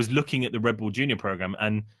I was looking at the Red Bull Junior program,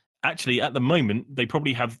 and actually, at the moment, they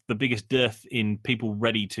probably have the biggest dearth in people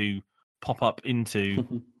ready to pop up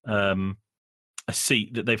into a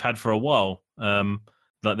seat that they've had for a while.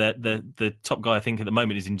 Like the top guy, I think, at the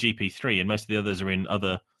moment is in GP3, and most of the others are in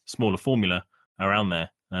other smaller formula around there.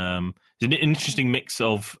 There's an interesting mix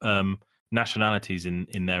of nationalities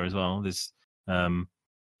in there as well. There's an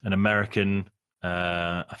American,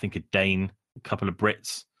 I think a Dane, a couple of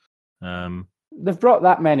Brits. They've brought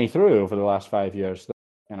that many through over the last 5 years.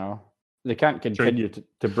 They can't continue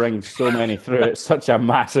to bring so many through at such a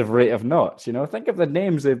massive rate of knots. Think of the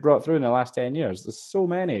names they've brought through in the last 10 years. There's so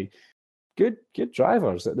many good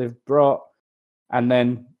drivers that they've brought and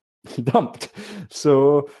then dumped.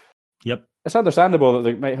 So yep, it's understandable that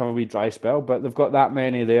they might have a wee dry spell, but they've got that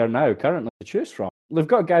many there now currently to choose from. they've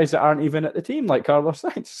got guys that aren't even at the team, like Carlos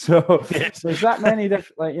Sainz. So Yes. there's that many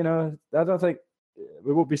different, like, I don't think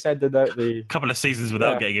we won't be sending out the couple of seasons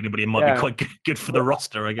without getting anybody might Yeah. be quite good for the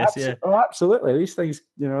roster, I guess. Yeah. Oh, absolutely. These things,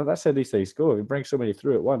 that's how these things go. You bring so many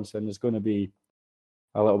through at once, and there's going to be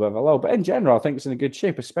a little bit of a lull. But in general, I think it's in a good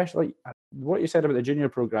shape, especially what you said about the junior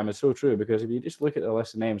program is so true, because if you just look at the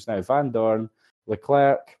list of names now, Van Dorn,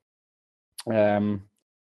 Leclerc,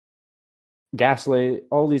 Gasly,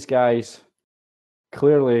 all these guys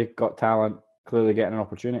clearly got talent, clearly getting an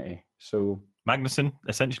opportunity. So Magnussen,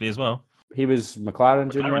 essentially, as well. he was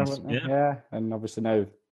McLaren junior, McLaren's, wasn't he? yeah. And obviously now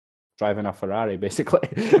driving a Ferrari, basically,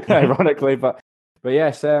 ironically. But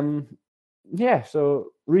yes, so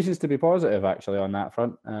reasons to be positive, actually, on that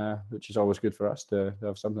front, which is always good for us to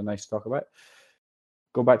have something nice to talk about.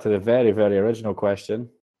 Go back to the very, very original question,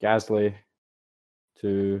 Gasly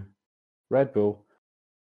to Red Bull.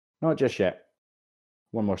 Not just yet.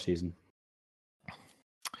 One more season.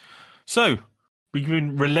 So, we've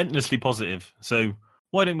been relentlessly positive. So,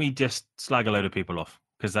 why don't we just slag a load of people off?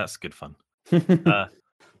 Because that's good fun.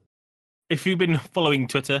 If you've been following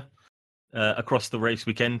Twitter across the race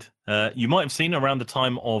weekend, you might have seen around the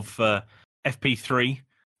time of FP3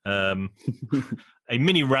 a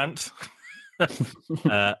mini rant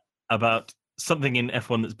about something in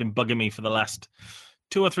F1 that's been bugging me for the last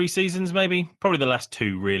 2 or 3 seasons, maybe. Probably the last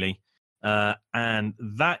 2, really. And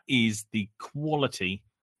that is the quality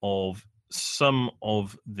of some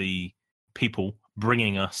of the people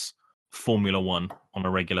bringing us Formula One on a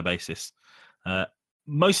regular basis.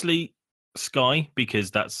 Mostly Sky, because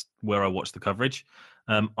that's where I watch the coverage.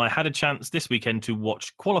 I had a chance this weekend to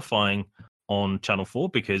watch qualifying on Channel 4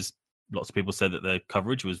 because lots of people said that the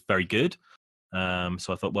coverage was very good.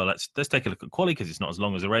 So I thought, well, let's take a look at quali because it's not as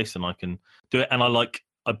long as a race and I can do it. And I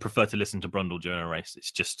prefer to listen to Brundle during a race.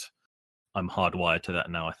 It's just, I'm hardwired to that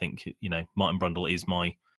now. I think, Martin Brundle is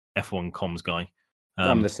my F1 comms guy.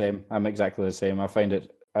 I'm the same. I'm exactly the same. I find it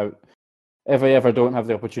out. If I ever don't have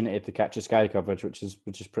the opportunity to catch a Sky coverage, which is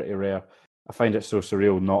pretty rare, I find it so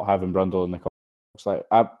surreal not having Brundle in the comments. Like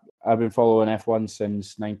I've been following F1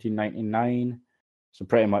 since 1999, so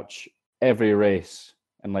pretty much every race,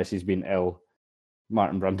 unless he's been ill,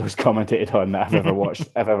 Martin Brundle's commentated on that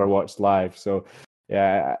I've ever watched live. So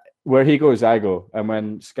yeah, where he goes, I go. And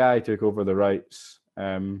when Sky took over the rights,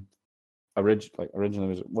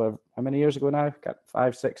 originally was how many years ago now?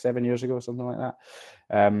 5, 6, 7 years ago, something like that.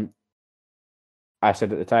 I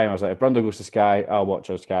said at the time, I was like, if Brundle goes to Sky, I'll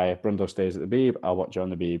watch on Sky. If Brundle stays at the Beeb, I'll watch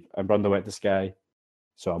on the Beeb. And Brundle went to Sky,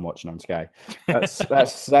 so I'm watching on Sky. That's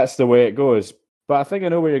the way it goes. But I think I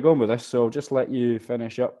know where you're going with this, so I'll just let you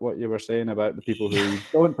finish up what you were saying about the people who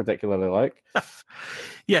don't particularly like.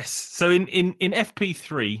 Yes. So in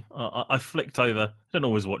FP3, I flicked over. I don't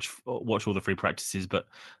always watch all the free practices, but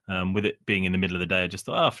with it being in the middle of the day, I just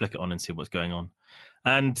thought, I'll flick it on and see what's going on.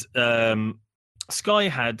 And Sky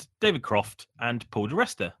had David Croft and Paul di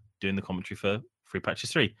Resta doing the commentary for Free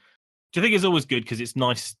Practice 3. Do you think it's always good because it's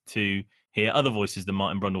nice to hear other voices than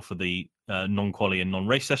Martin Brundle for the non-quali and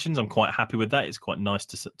non-race sessions? I'm quite happy with that. It's quite nice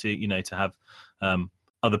to have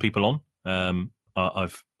other people on.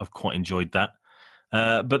 I've quite enjoyed that.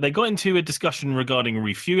 But they got into a discussion regarding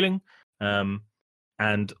refueling.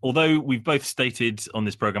 And although we've both stated on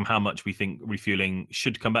this program how much we think refueling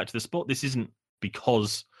should come back to the sport, this isn't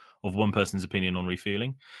because of one person's opinion on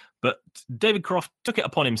refueling. But David Croft took it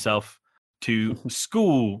upon himself to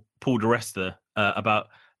school Paul di Resta about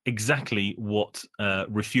exactly what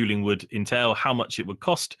refueling would entail, how much it would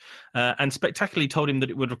cost, and spectacularly told him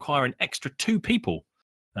that it would require an extra 2 people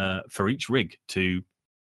for each rig to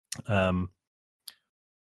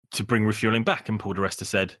bring refueling back. And Paul di Resta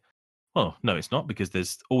said, well, no, it's not, because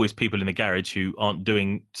there's always people in the garage who aren't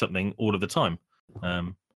doing something all of the time.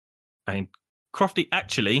 And Crofty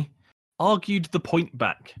actually argued the point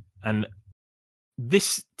back. And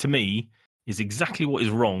this, to me, is exactly what is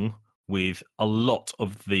wrong with a lot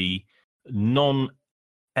of the non-ex-Formula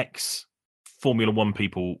One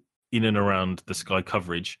people in and around the Sky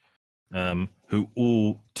coverage, who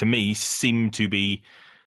all, to me, seem to be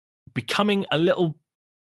becoming a little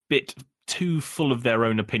bit too full of their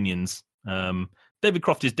own opinions. David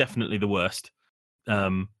Croft is definitely the worst.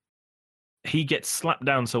 He gets slapped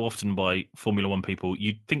down so often by Formula One people,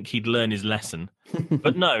 you'd think he'd learn his lesson.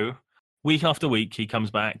 But no, week after week, he comes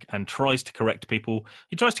back and tries to correct people.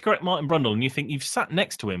 He tries to correct Martin Brundle, and you think you've sat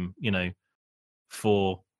next to him,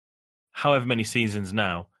 for however many seasons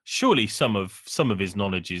now. Surely some of his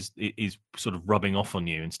knowledge is sort of rubbing off on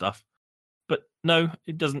you and stuff. But no,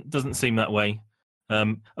 it doesn't seem that way.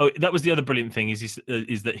 That was the other brilliant thing is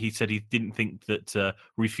that he said he didn't think that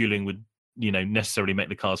refueling would necessarily make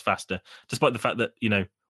the cars faster, despite the fact that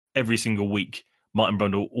every single week Martin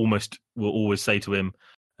Brundle will always say to him,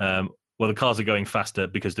 well, the cars are going faster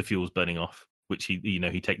because the fuel's burning off, which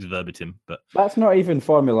he takes verbatim. But that's not even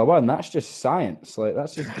Formula One. That's just science. Like,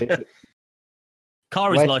 that's just basic.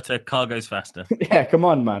 Car is lighter, car goes faster. Yeah, come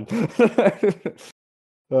on, man.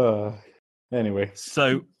 Anyway.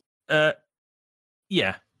 So,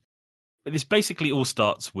 yeah. This basically all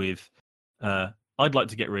starts with, I'd like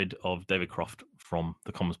to get rid of David Croft from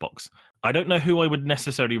the comms box. I don't know who I would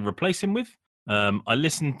necessarily replace him with. I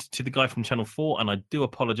listened to the guy from Channel 4, and I do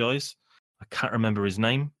apologise. I can't remember his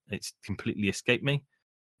name. It's completely escaped me.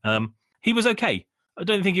 He was okay. I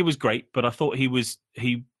don't think he was great, but I thought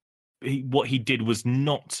what he did was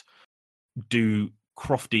not do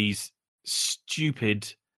Crofty's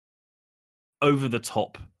stupid,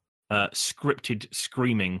 over-the-top, scripted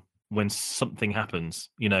screaming when something happens,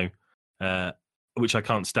 which I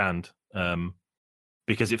can't stand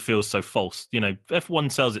because it feels so false.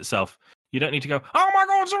 F1 sells itself. You don't need to go, oh my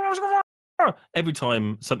God, every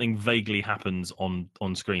time something vaguely happens on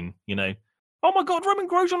screen, oh my God, Roman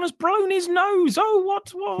Grosjean has blown his nose. Oh,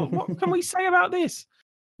 what can we say about this?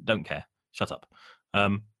 Don't care. Shut up.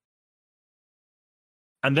 And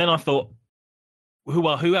then I thought,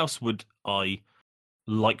 who else would I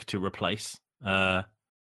like to replace? I'd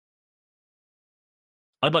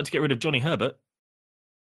like to get rid of Johnny Herbert,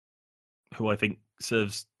 who I think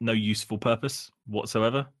serves no useful purpose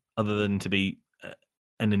whatsoever, other than to be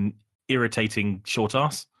an irritating short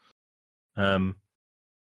ass. I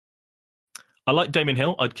like Damon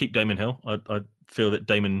Hill. I'd keep Damon Hill. I feel that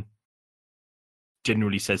Damon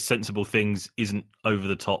generally says sensible things, isn't over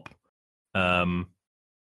the top, and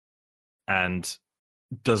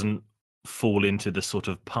doesn't fall into the sort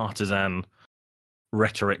of partisan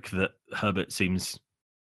rhetoric that Herbert seems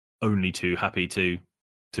only too happy to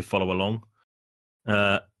follow along.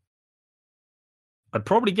 I'd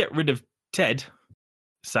probably get rid of Ted,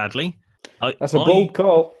 sadly. That's a bold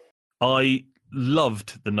call. I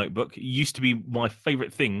loved The Notebook. It used to be my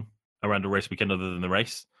favourite thing around a race weekend other than the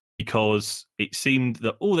race, because it seemed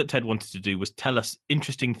that all that Ted wanted to do was tell us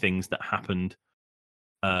interesting things that happened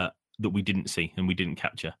that we didn't see and we didn't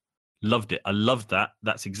capture. Loved it. I loved that.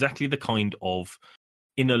 That's exactly the kind of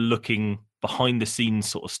inner-looking, behind-the-scenes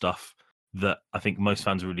sort of stuff that I think most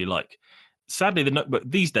fans really like. Sadly, The Notebook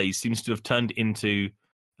these days seems to have turned into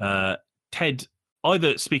Ted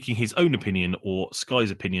either speaking his own opinion or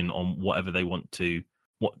Sky's opinion on whatever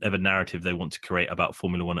narrative they want to create about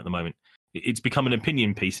Formula One at the moment. It's become an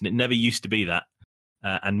opinion piece, and it never used to be that.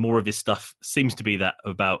 And more of his stuff seems to be that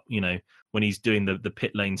about, when he's doing the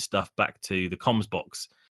pit lane stuff back to the comms box,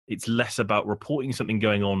 it's less about reporting something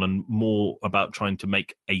going on and more about trying to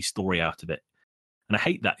make a story out of it. And I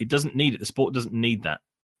hate that. It doesn't need it. The sport doesn't need that.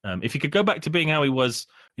 If he could go back to being how he was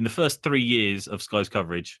in the first 3 years of Sky's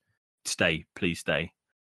coverage, please stay.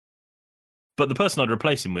 But the person I'd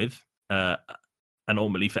replace him with, and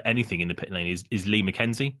ultimately for anything in the pit lane, is Lee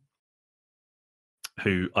McKenzie,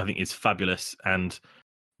 who I think is fabulous, and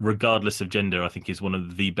regardless of gender, I think is one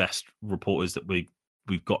of the best reporters that we've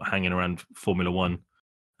got hanging around Formula One.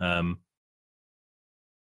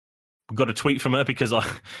 Got a tweet from her because I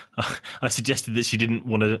suggested that she didn't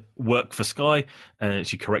want to work for Sky, and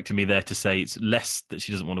she corrected me there to say it's less that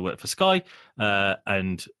she doesn't want to work for Sky,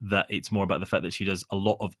 and that it's more about the fact that she does a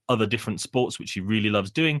lot of other different sports which she really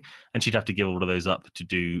loves doing, and she'd have to give all of those up to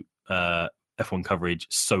do F1 coverage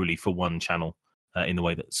solely for one channel in the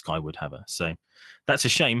way that Sky would have her. So that's a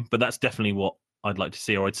shame, but that's definitely what I'd like to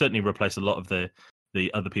see, or I'd certainly replace a lot of the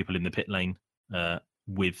other people in the pit lane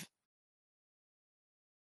with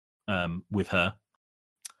her.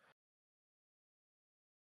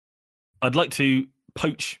 I'd like to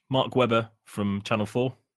poach Mark Webber from Channel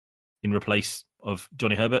 4 in replace of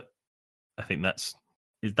Johnny Herbert. I think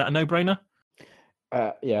is that a no-brainer?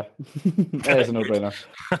 Yeah, that is a no-brainer.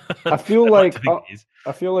 I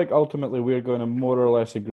feel like ultimately we're going to more or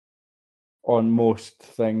less agree on most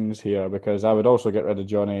things here, because I would also get rid of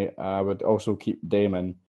Johnny. I would also keep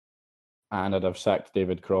Damon, and I'd have sacked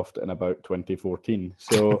David Croft in about 2014.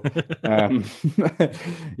 So,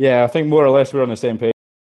 yeah, I think more or less we're on the same page.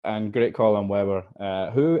 And great call on Webber,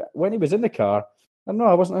 who, when he was in the car, I don't know,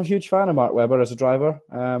 I wasn't a huge fan of Mark Webber as a driver.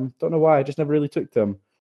 Don't know why, I just never really took to him.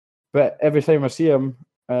 But every time I see him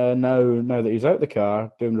now that he's out the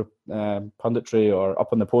car, doing punditry or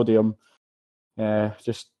up on the podium,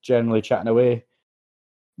 just generally chatting away,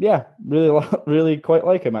 yeah, really quite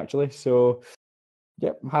like him actually. So,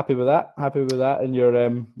 yep, happy with that. And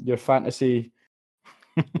your fantasy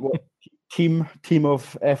team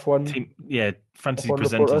of F1. Fantasy F1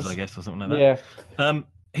 presenters, reporters. I guess, or something like that. Yeah.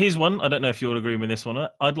 Here's one. I don't know if you'll agree with this one.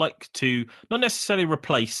 I'd like to not necessarily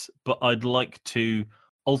replace, but I'd like to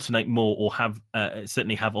alternate more, or have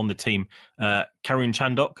certainly have on the team Karun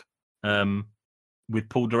Chandok with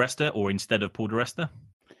Paul Di Resta, or instead of Paul Di Resta.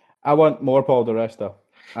 I want more Paul Di Resta.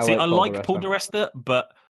 I like Paul Di Resta,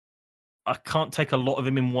 but I can't take a lot of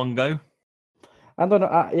him in one go. I don't know.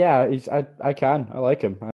 I can. I like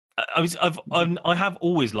him. I have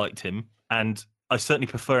always liked him, and I certainly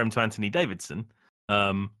prefer him to Anthony Davidson.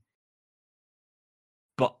 But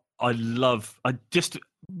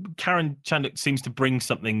Karun Chandok seems to bring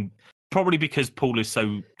something, probably because Paul is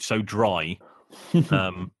so dry.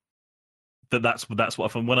 That's what I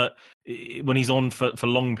find when he's on for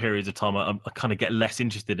long periods of time, I kind of get less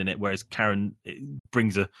interested in it. Whereas Karun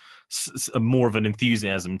brings a more of an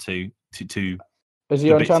enthusiasm to. Is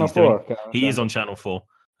he on Channel 4? He is on Channel 4.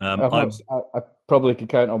 I probably could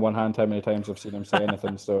count on one hand how many times I've seen him say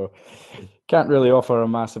anything, so can't really offer a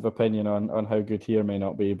massive opinion on how good he or may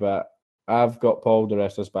not be. But I've got Paul Di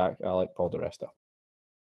Resta's back. I like Paul Di Resta.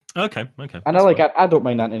 Okay. And I don't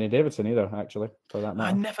mind Anthony Davidson either, actually, for that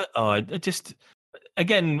matter. I just,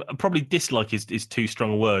 again, probably dislike is too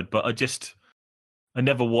strong a word, but I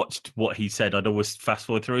never watched what he said. I'd always fast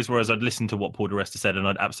forward through, whereas I'd listen to what Paul Di Resta said, and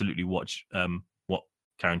I'd absolutely watch what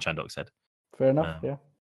Karun Chandok said. Fair enough, yeah.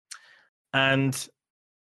 And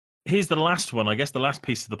here's the last one, I guess, the last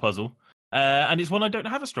piece of the puzzle. And it's one I don't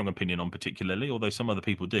have a strong opinion on particularly, although some other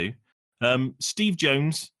people do. Steve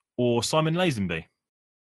Jones or Simon Lazenby?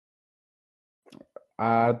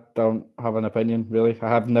 I don't have an opinion, really. I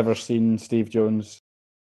have never seen Steve Jones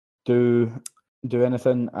do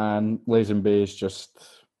anything, and Lazenby is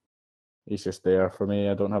he's just there for me.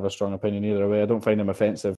 I don't have a strong opinion either way. I don't find him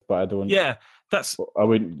offensive, but I don't. Yeah, I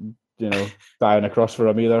wouldn't, die on a cross for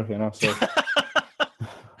him either. So.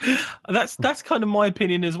 That's kind of my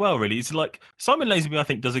opinion as well. Really, it's like Simon Lazenby, I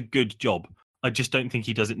think, does a good job. I just don't think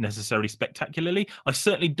he does it necessarily spectacularly. I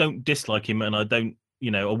certainly don't dislike him, and I don't.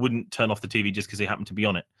 I wouldn't turn off the TV just because he happened to be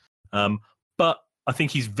on it. But I think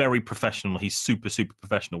he's very professional. He's super, super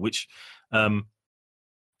professional, which, isn't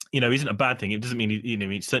a bad thing. It doesn't mean,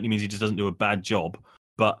 it certainly means he just doesn't do a bad job.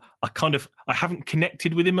 But I haven't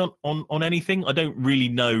connected with him on anything. I don't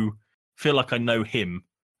really feel like I know him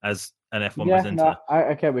as an F1 presenter. No,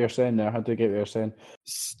 I get what you're saying there. I do get what you're saying.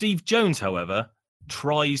 Steve Jones, however,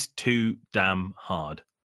 tries too damn hard.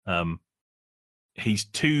 He's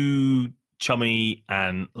too chummy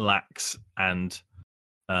and lax and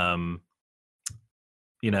hey,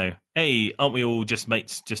 aren't we all just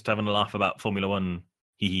mates, just having a laugh about Formula One,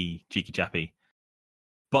 hee cheeky chappy.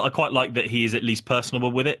 But I quite like that he is at least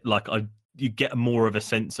personable with it. Like you get more of a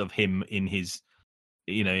sense of him in his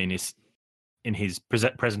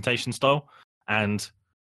presentation style, and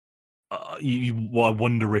I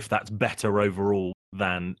wonder if that's better overall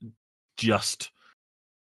than just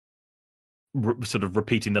sort of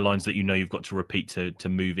repeating the lines that you've got to repeat to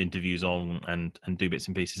move interviews on and do bits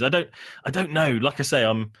and pieces. I don't know. Like I say,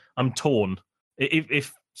 I'm torn.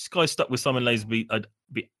 If Sky's stuck with Simon Lazenby, I'd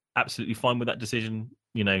be absolutely fine with that decision.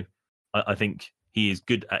 I think he is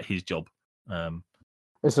good at his job.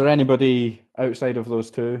 Is there anybody outside of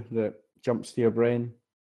those two that jumps to your brain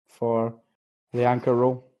for the anchor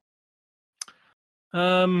role?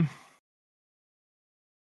 Trying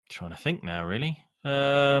to think now, really.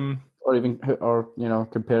 Or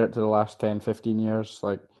compare it to the last 10, 15 years,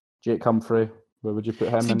 like Jake Humphrey. Where would you put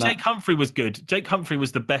him in that? Jake Humphrey was good. Jake Humphrey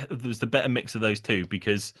was the better mix of those two,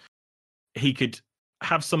 because he could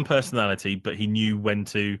have some personality, but he knew when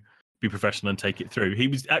to be professional and take it through. He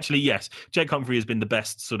was actually, yes, Jake Humphrey has been the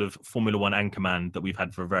best sort of Formula One anchorman that we've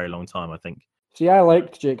had for a very long time, I think. See, I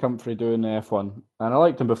liked Jake Humphrey doing the F1, and I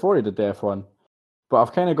liked him before he did the F1, but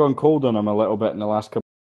I've kind of gone cold on him a little bit in the last couple.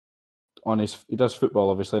 He does football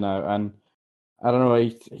obviously now, and I don't know,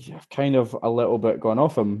 he's kind of a little bit gone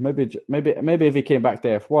off him. Maybe if he came back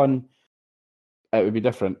to F1, it would be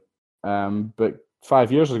different. But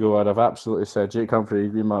 5 years ago, I'd have absolutely said Jake Humphrey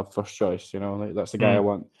would be my first choice. That's the guy I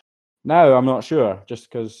want. Now I'm not sure, just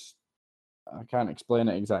because I can't explain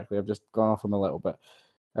it exactly. I've just gone off him a little bit.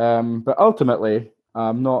 But ultimately,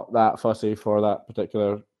 I'm not that fussy for that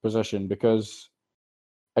particular position, because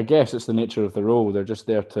I guess it's the nature of the role. They're just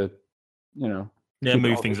there to,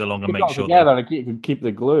 move things along and make sure together and keep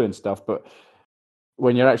the glue and stuff. But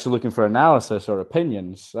when you're actually looking for analysis or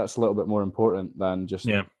opinions, that's a little bit more important than just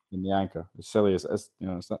in the anchor. As silly as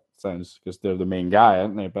that sounds, because they're the main guy,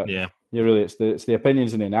 aren't they? But really, it's the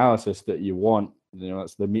opinions and the analysis that you want.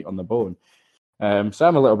 That's the meat on the bone. So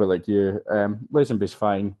I'm a little bit like you. Lazenby's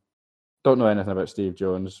fine. Don't know anything about Steve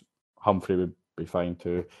Jones. Humphrey would be fine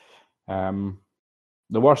too. The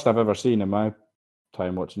worst I've ever seen, in my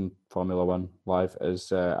time watching Formula One live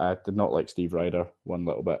is I did not like Steve Ryder one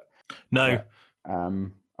little bit. No.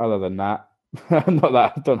 But, other than that,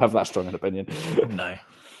 I don't have that strong an opinion. No.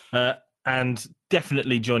 And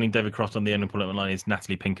definitely joining David Croft on the unemployment line is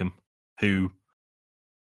Natalie Pinkham, who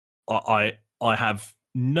I have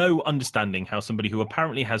no understanding how somebody who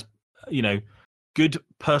apparently has, good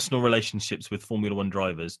personal relationships with Formula One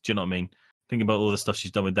drivers, do you know what I mean? Thinking about all the stuff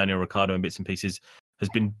she's done with Daniel Ricciardo and bits and pieces, has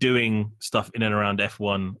been doing stuff in and around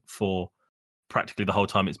F1 for practically the whole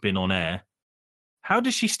time it's been on air. How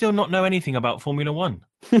does she still not know anything about Formula One?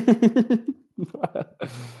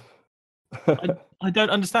 I don't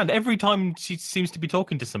understand. Every time she seems to be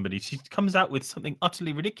talking to somebody, she comes out with something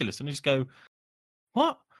utterly ridiculous, and I just go,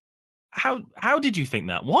 "What? How did you think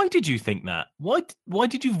that? Why did you think that? Why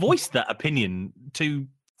did you voice that opinion to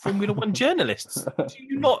Formula One journalists? Do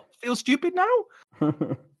you not feel stupid now?"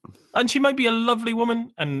 And she might be a lovely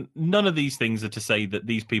woman, and none of these things are to say that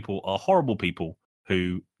these people are horrible people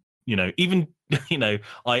who, even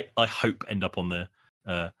I hope end up on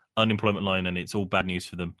the unemployment line, and it's all bad news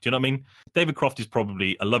for them. Do you know what I mean? David Croft is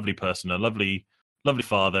probably a lovely person, a lovely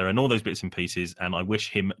father, and all those bits and pieces, and I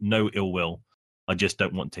wish him no ill will. I just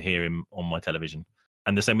don't want to hear him on my television.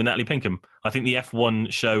 And the same with Natalie Pinkham. I think the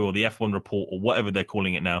F1 show or the F1 report or whatever they're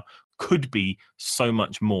calling it now could be so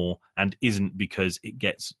much more, and isn't, because it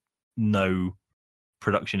gets no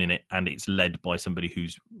production in it, and it's led by somebody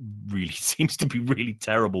who's really seems to be really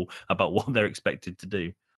terrible about what they're expected to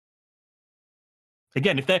do.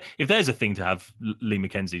 Again, if there's a thing to have Lee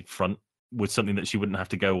Mackenzie front with something that she wouldn't have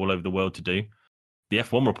to go all over the world to do, the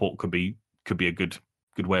F1 report could be a good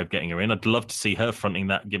way of getting her in. I'd love to see her fronting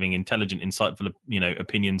that, giving intelligent, insightful,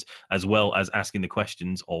 opinions, as well as asking the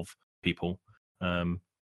questions of people. I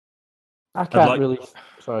can't really.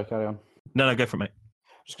 Sorry, carry on. No, go for it, mate.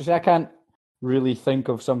 Just gonna say, I can't really think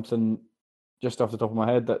of something just off the top of my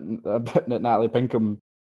head that Natalie Pinkham.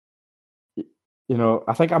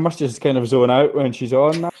 I think I must just kind of zone out when she's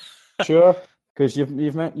on. Sure, because you're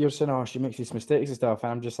saying, oh, she makes these mistakes and stuff,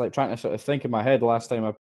 and I'm just like trying to sort of think in my head. Last time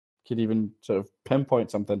I could even sort of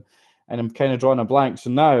pinpoint something, and I'm kind of drawing a blank.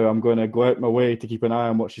 So now I'm going to go out my way to keep an eye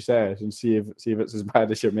on what she says and see if it's as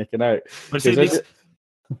bad as you're making out.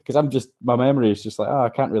 Because I'm just, my memory is just like, I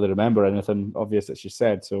can't really remember anything obvious that she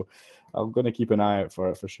said. So I'm going to keep an eye out for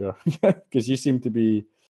it for sure. Because you seem to be,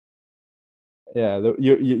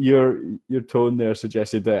 your tone there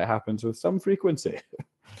suggested that it happens with some frequency.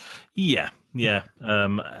 Yeah.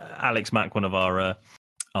 Alex Mack, one of our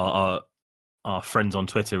friends on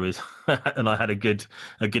Twitter, and I had a good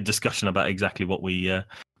discussion about exactly what we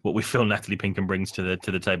feel Natalie Pinkham brings to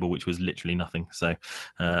the table, which was literally nothing. So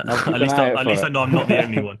at least I know I'm not the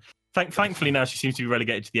only one. Thankfully now she seems to be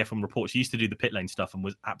relegated to the F1 report. She used to do the pit lane stuff and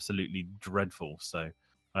was absolutely dreadful. So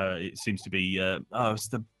it seems to be it's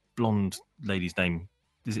the blonde lady's name.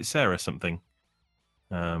 Is it Sarah something?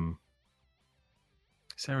 Sarah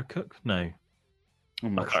Cook? No. I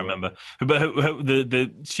can't remember, but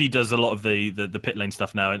she does a lot of the pit lane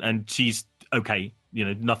stuff now, and she's okay.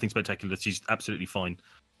 Nothing spectacular. She's absolutely fine.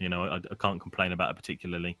 I can't complain about her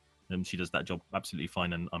particularly, and she does that job absolutely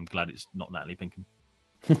fine. And I'm glad it's not Natalie Pinkham.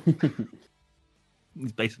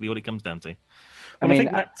 It's basically what it comes down to.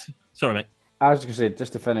 Sorry, mate. I was going to say,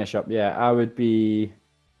 just to finish up, I would be,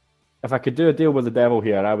 if I could do a deal with the devil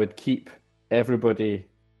here, I would keep everybody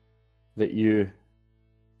that you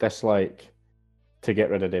dislike to get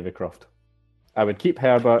rid of David Croft. I would keep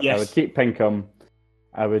Herbert. Yes. I would keep Pinkham.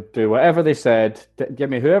 I would do whatever they said. Give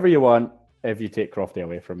me whoever you want if you take Crofty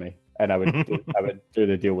away from me, and I would do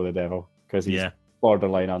the deal with the devil, because he's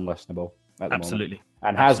borderline unlistenable at the moment,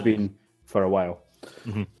 and has been for a while.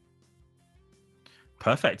 Mm-hmm.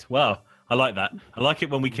 Perfect. Wow, I like that. I like it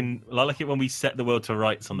when we set the world to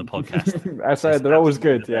rights on the podcast. I said they're always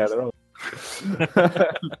good. Yeah, they're always.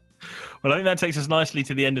 Well, I think that takes us nicely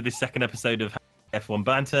to the end of this second episode of F1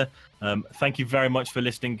 Banter. Thank you very much for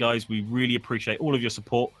listening, guys. We really appreciate all of your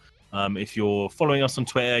support. If you're following us on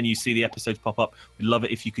Twitter and you see the episodes pop up, we'd love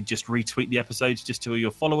it if you could just retweet the episodes just to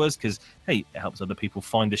your followers, because, hey, it helps other people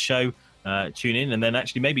find the show, tune in, and then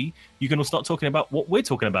actually maybe you can all start talking about what we're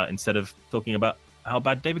talking about instead of talking about how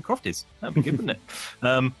bad David Croft is. That'd be good, wouldn't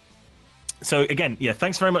it? So again,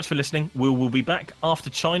 thanks very much for listening. We'll be back after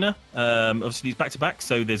China. Obviously, it's back-to-back,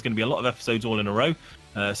 so there's going to be a lot of episodes all in a row.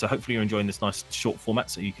 So hopefully you're enjoying this nice short format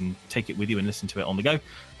so you can take it with you and listen to it on the go.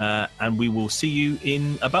 And we will see you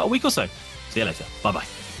in about a week or so. See you later. Bye-bye.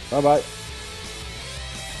 Bye-bye.